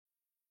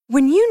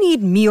When you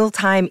need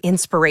mealtime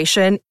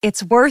inspiration,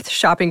 it's worth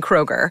shopping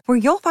Kroger, where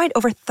you'll find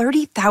over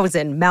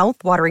 30,000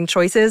 mouth-watering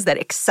choices that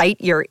excite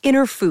your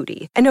inner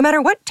foodie. And no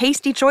matter what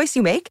tasty choice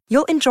you make,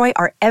 you'll enjoy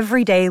our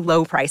everyday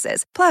low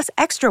prices, plus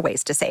extra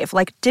ways to save,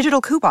 like digital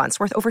coupons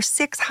worth over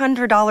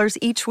 $600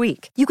 each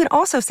week. You can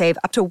also save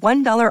up to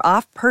 $1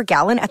 off per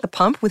gallon at the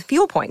pump with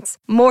fuel points.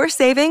 More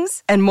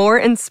savings and more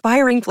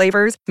inspiring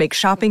flavors make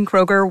shopping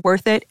Kroger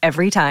worth it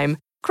every time.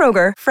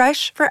 Kroger,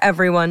 fresh for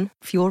everyone.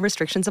 Fuel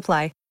restrictions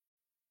apply.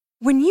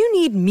 When you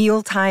need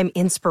mealtime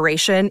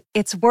inspiration,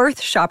 it's worth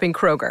shopping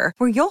Kroger,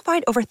 where you'll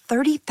find over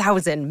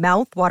 30,000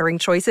 mouth-watering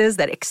choices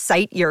that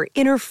excite your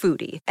inner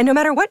foodie. And no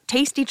matter what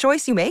tasty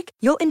choice you make,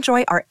 you'll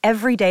enjoy our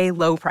everyday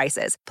low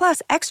prices,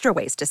 plus extra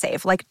ways to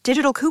save, like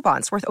digital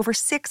coupons worth over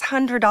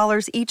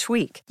 $600 each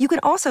week. You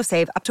can also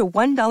save up to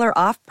 $1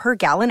 off per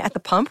gallon at the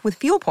pump with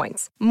fuel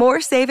points.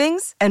 More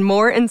savings and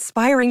more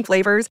inspiring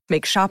flavors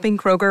make shopping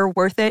Kroger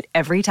worth it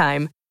every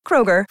time.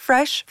 Kroger,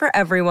 fresh for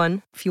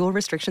everyone. Fuel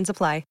restrictions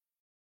apply.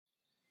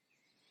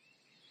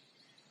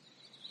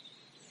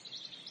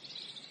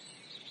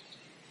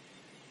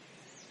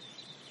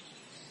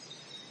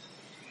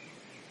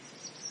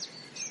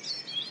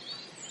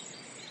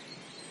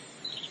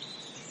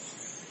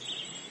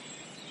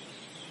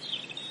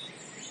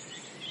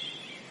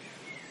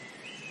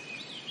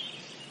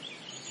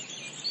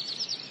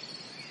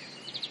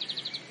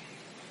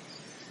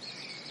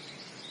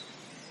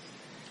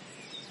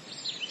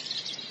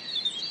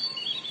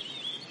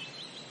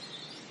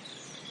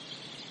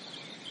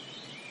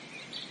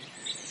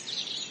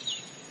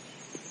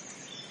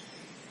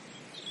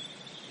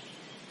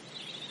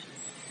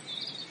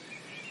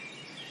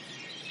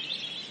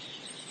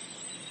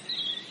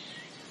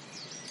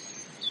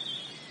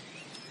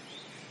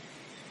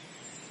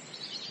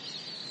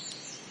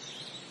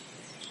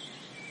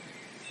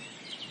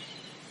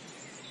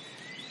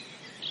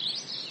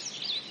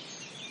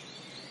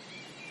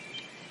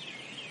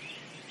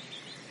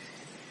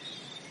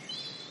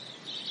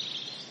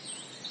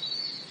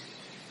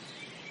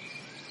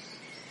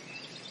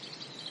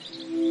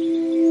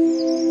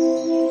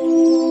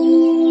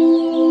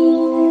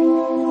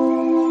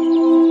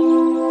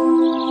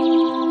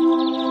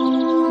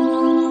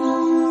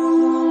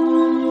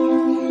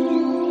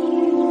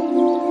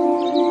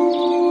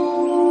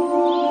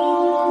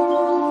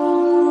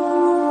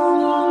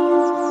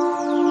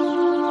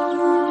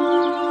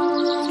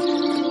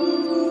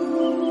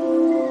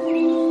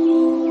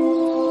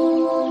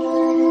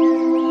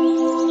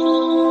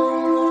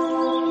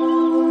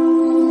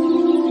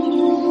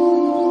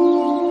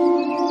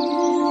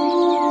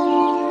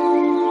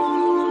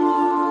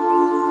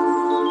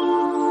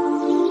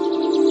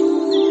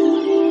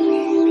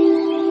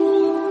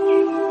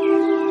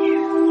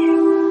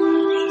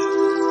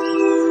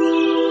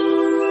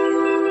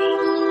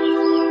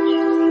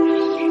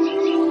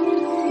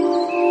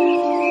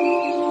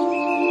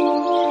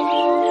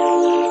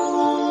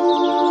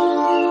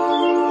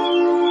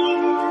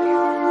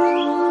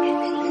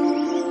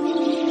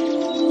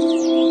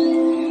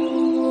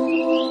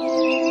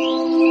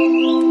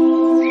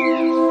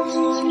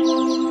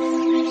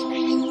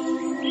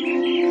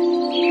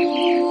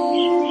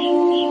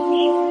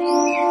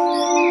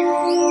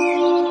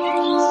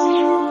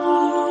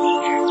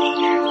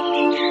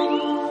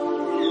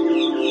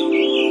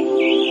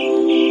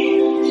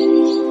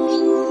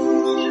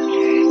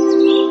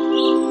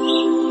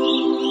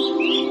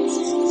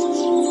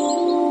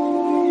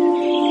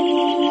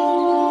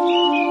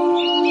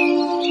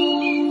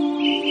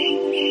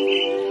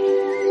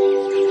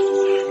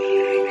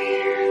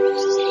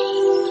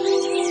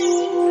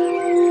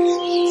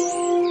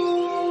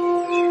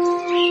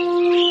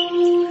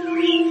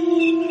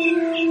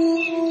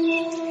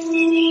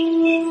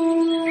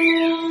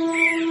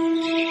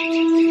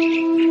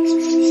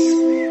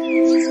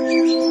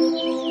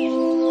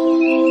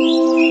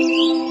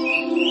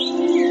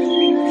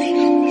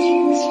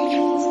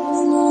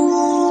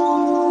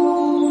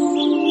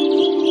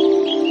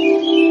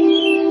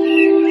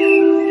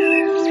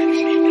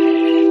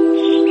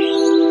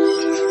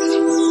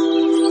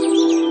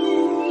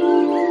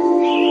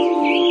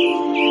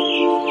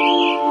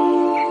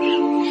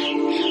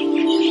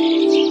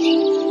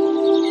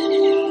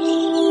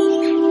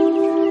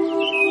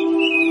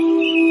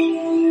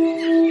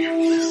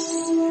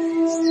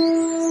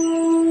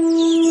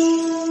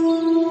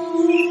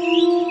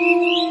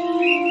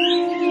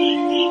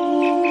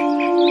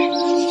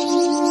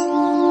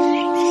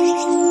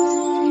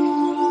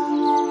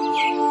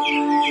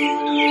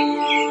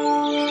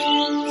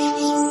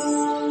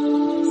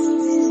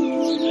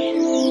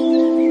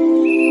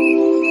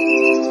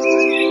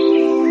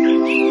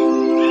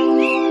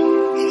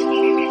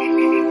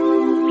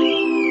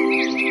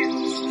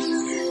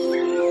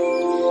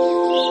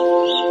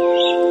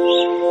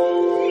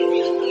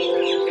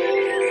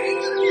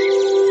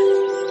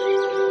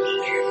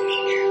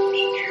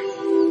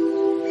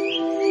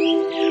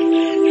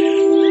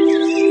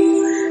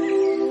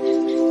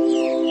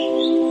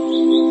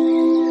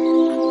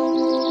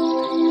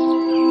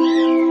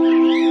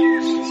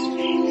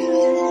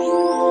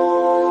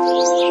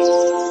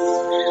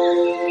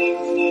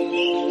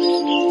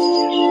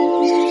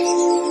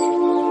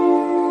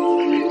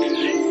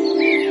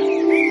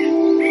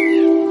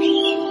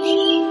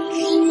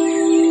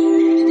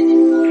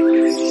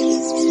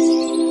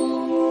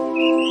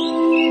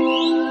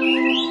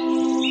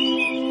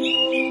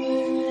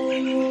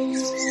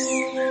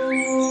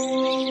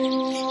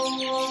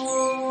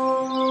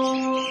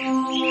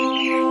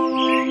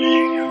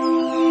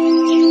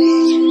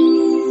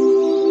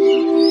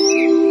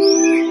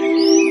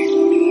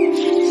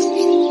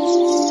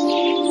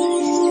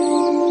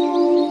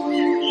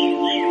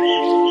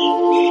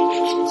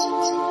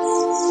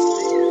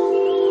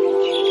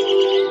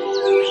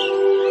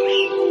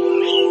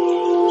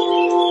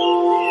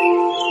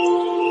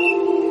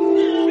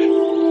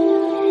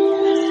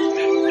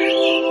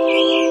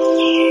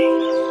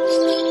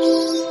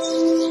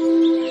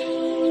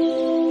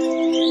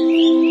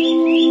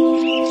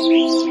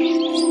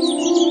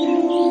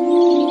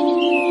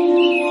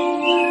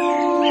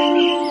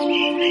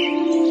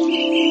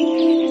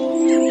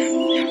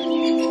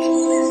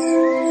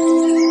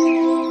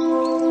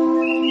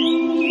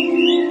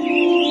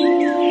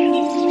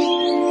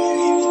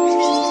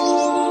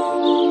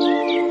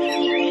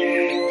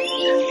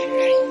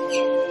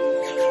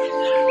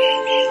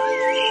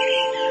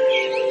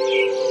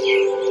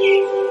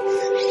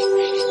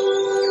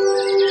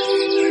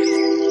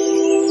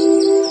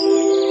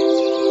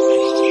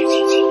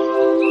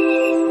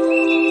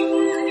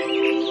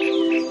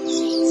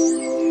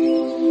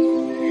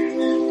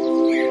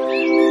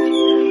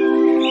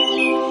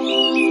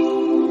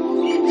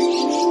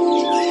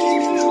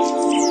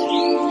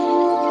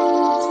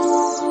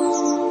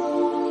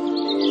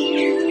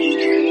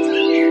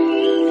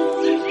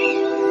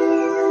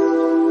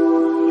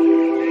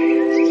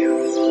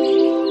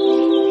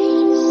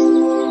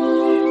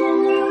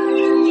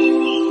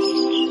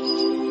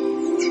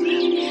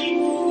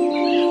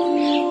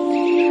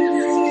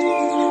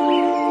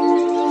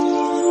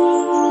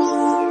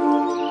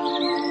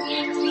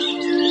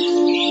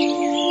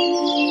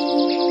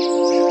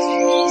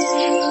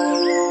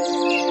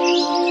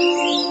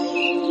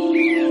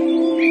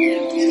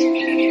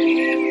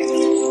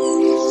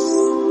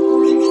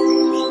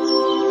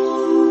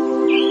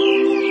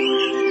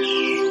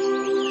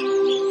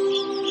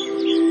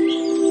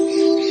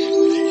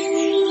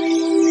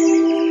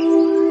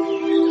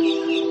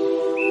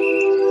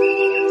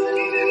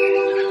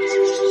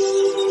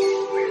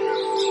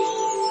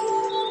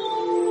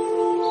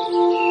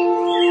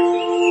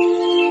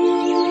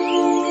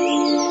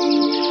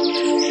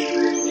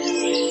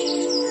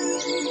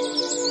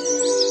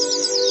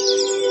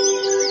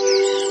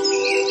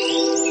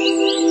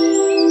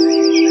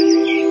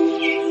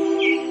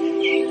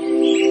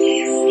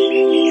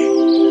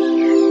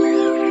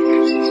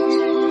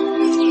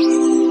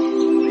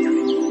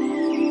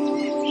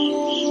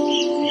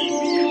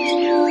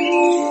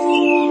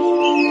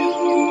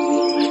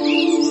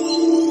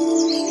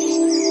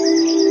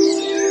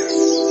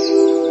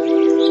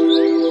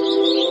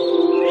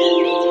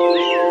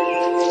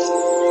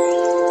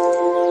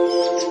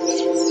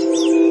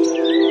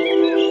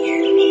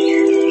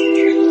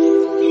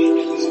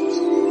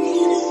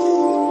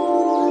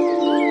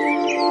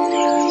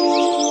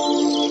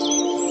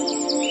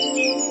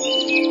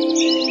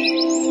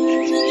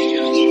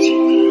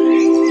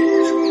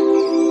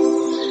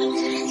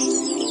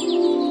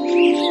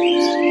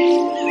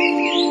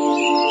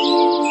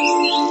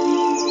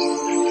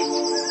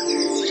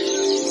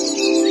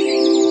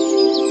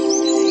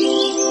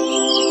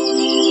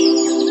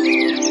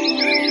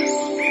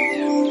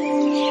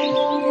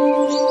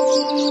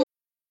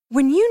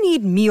 When you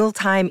need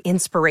mealtime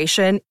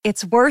inspiration,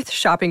 it's worth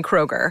shopping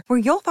Kroger, where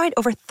you'll find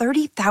over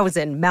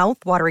 30,000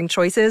 mouth-watering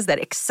choices that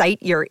excite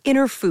your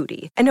inner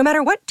foodie. And no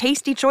matter what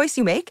tasty choice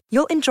you make,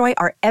 you'll enjoy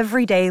our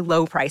everyday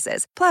low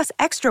prices, plus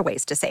extra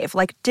ways to save,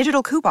 like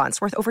digital coupons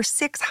worth over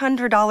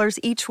 $600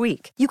 each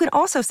week. You can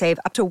also save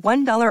up to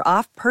 $1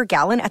 off per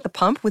gallon at the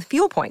pump with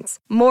fuel points.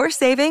 More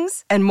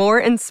savings and more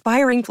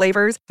inspiring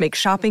flavors make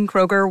shopping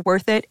Kroger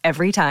worth it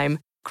every time.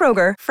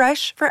 Kroger,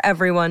 fresh for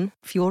everyone.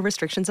 Fuel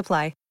restrictions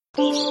apply.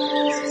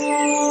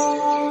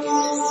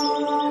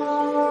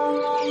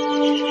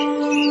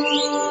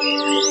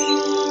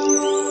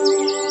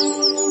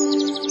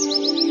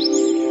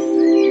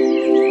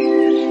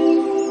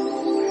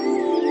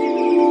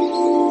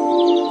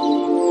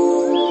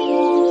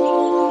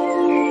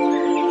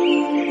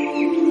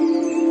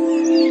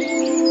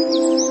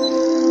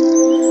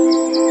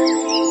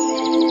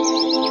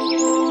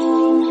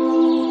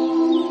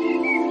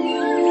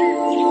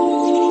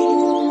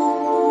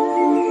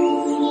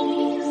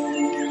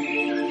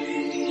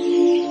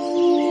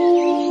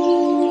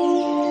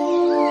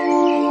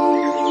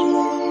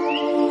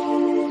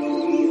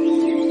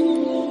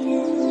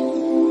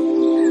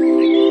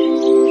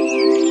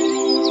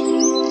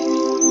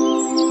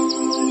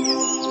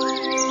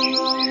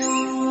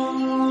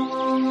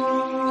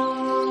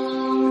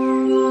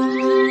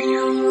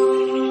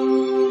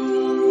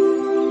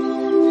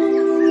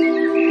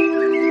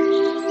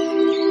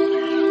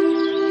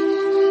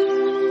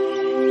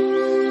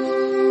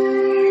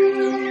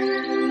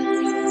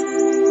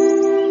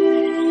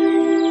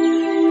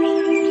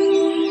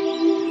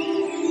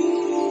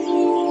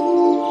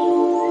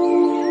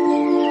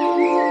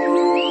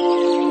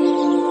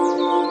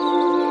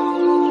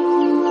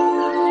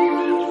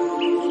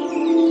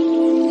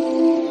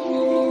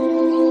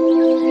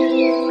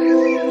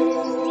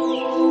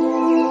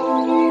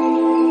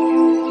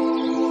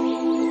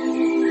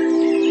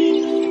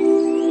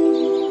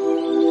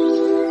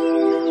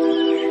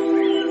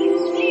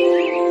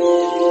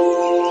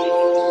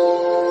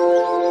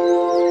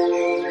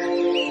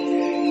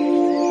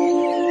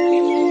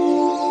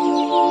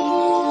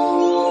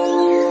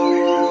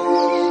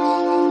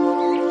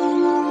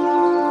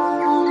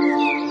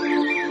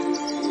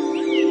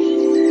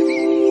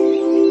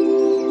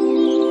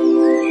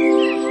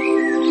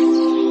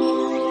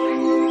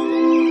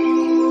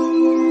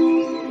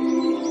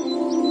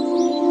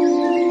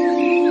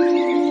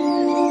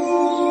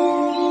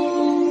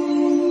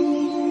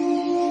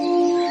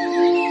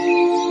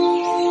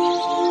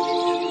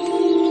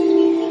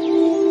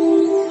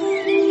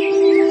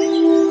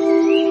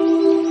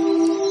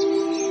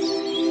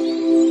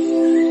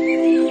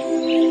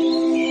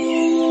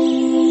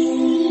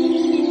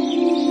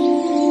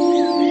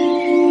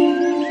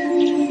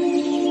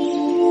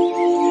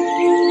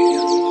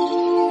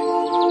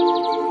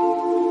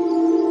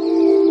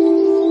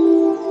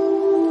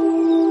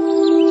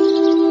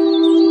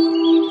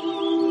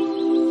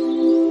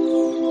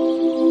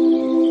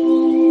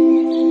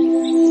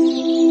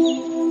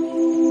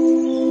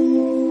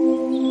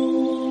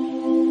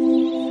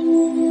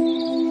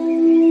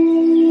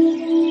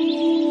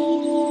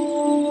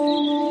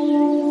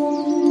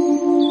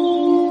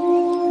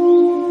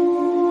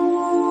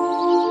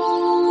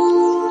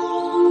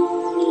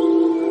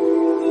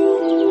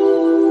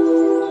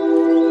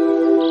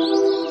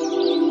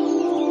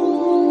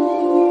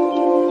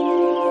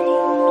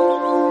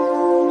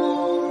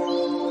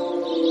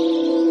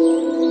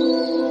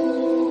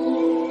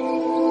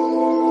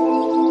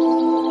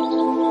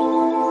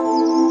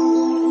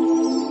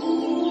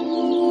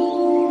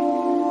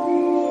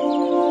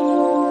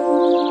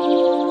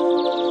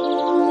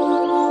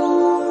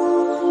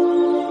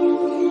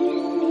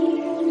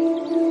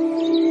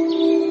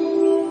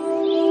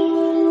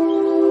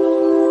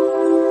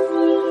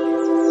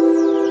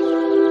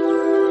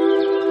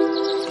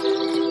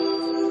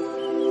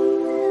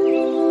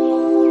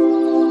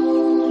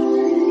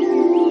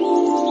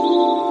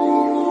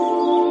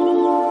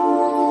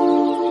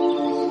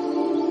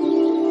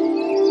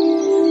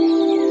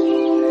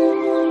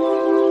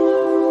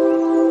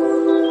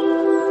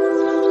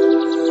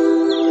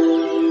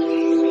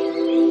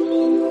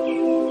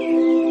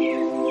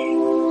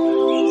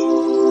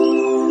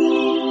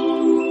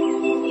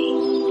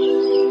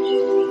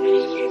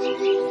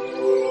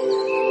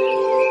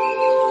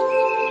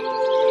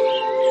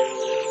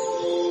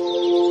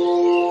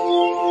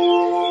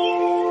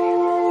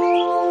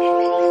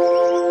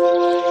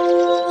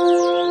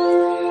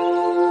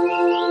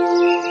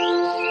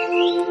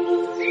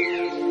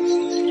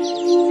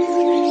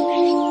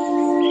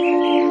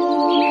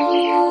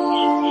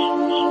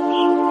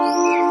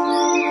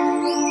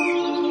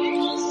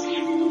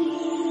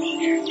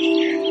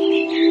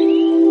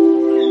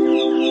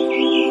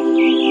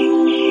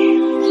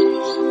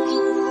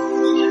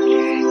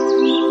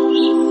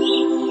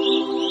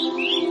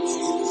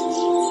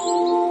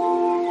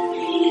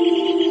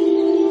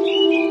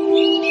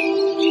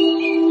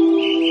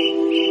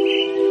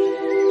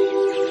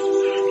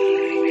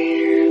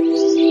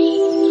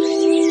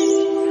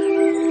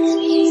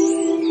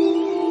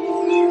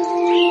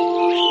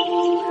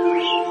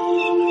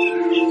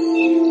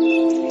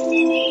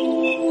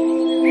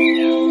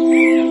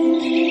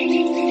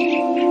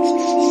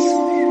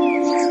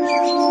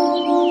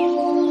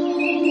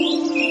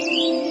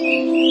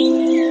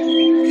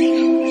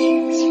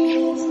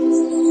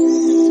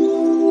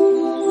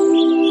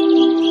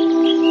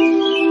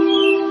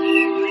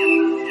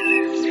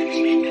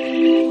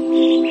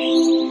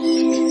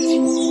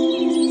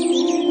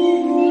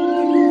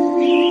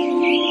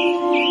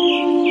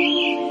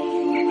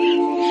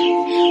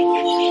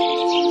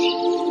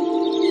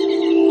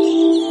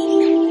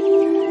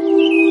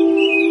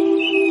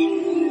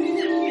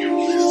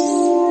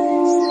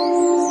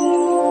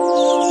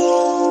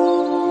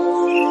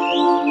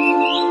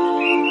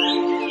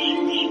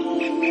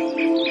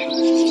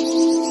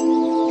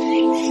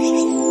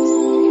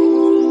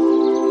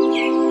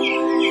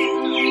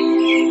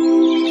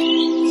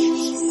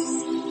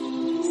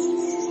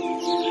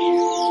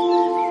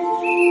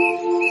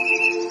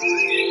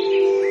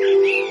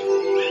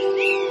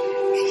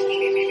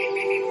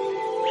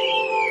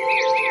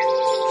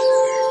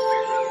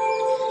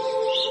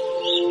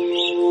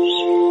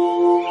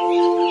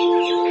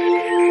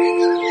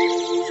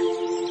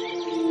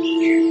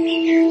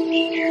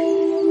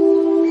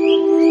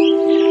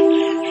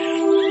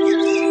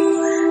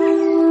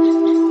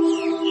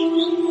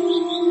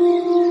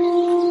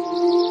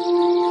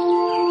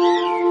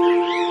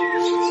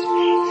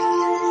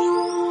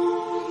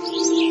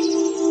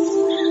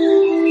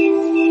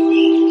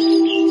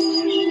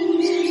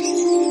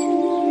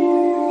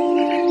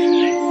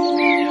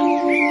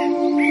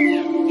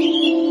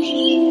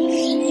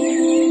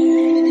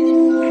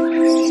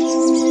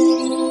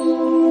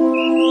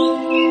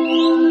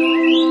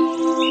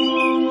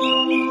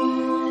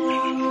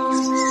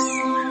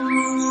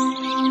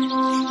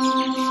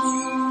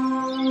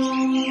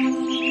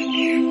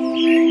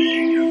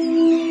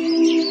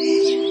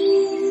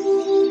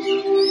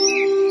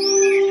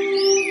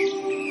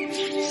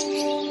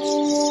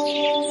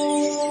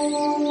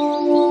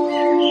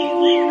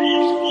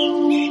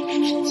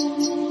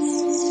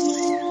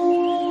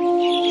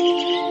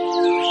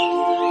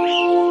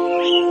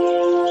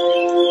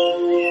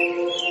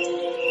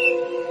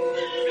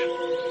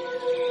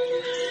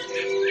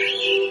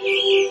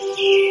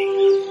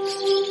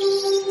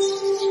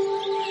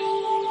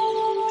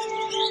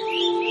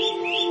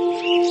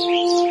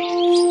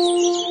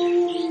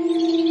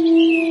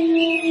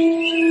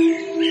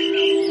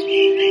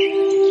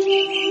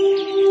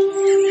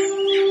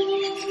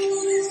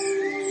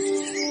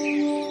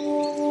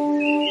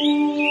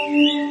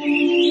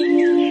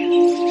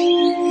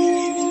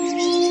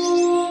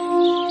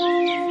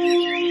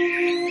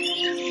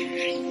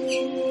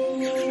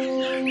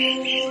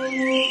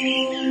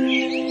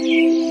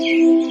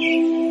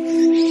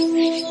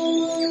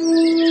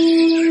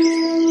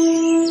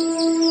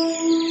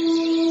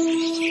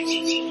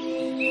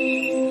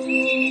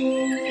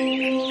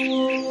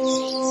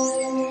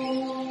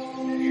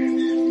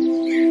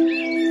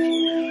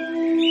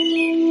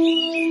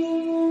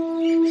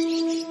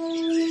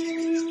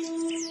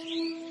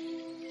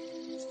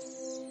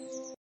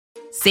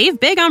 Save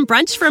big on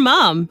brunch for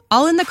mom,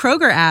 all in the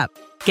Kroger app.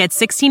 Get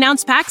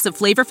 16-ounce packs of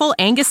flavorful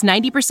Angus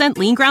 90%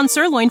 lean ground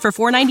sirloin for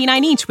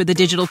 $4.99 each with a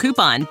digital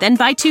coupon. Then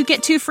buy 2,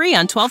 get 2 free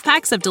on 12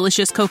 packs of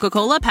delicious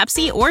Coca-Cola,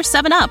 Pepsi, or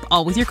 7-Up,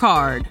 all with your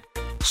card.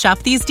 Shop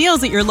these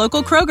deals at your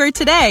local Kroger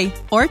today,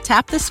 or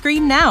tap the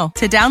screen now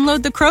to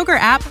download the Kroger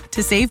app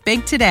to save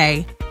big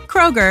today.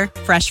 Kroger,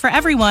 fresh for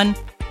everyone.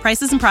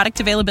 Prices and product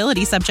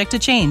availability subject to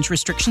change.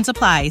 Restrictions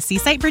apply. See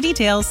site for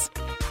details.